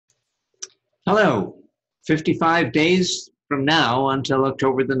Hello. 55 days from now until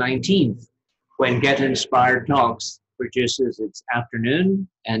October the 19th, when Get Inspired Talks produces its afternoon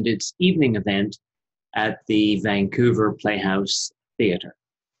and its evening event at the Vancouver Playhouse Theatre.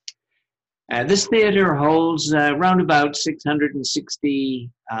 This theatre holds around about 660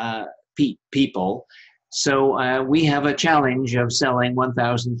 people, so we have a challenge of selling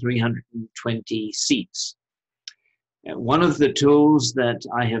 1,320 seats. One of the tools that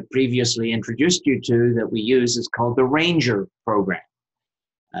I have previously introduced you to that we use is called the Ranger program.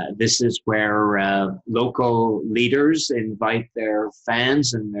 This is where local leaders invite their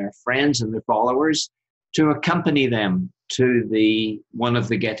fans and their friends and their followers to accompany them to one of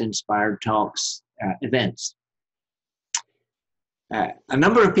the Get Inspired Talks events. A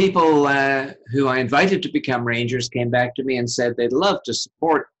number of people who I invited to become Rangers came back to me and said they'd love to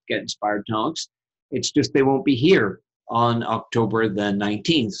support Get Inspired Talks. It's just they won't be here on October the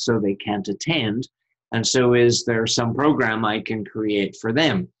 19th, so they can't attend. And so is there some program I can create for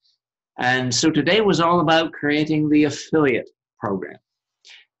them? And so today was all about creating the affiliate program.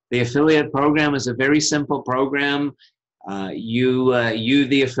 The affiliate program is a very simple program. You,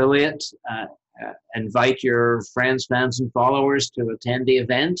 the affiliate, invite your friends, fans, and followers to attend the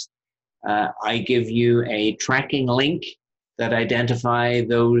event. I give you a tracking link that identify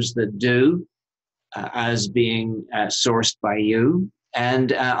those that do as being sourced by you.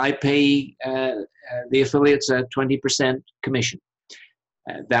 And I pay the affiliates a 20% commission.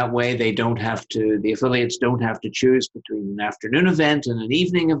 That way the affiliates don't have to choose between an afternoon event and an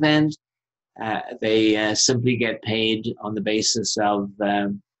evening event. They simply get paid on the basis of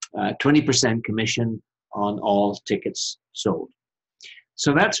 20% commission on all tickets sold.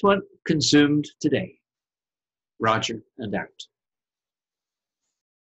 So that's what consumed today. Roger and out.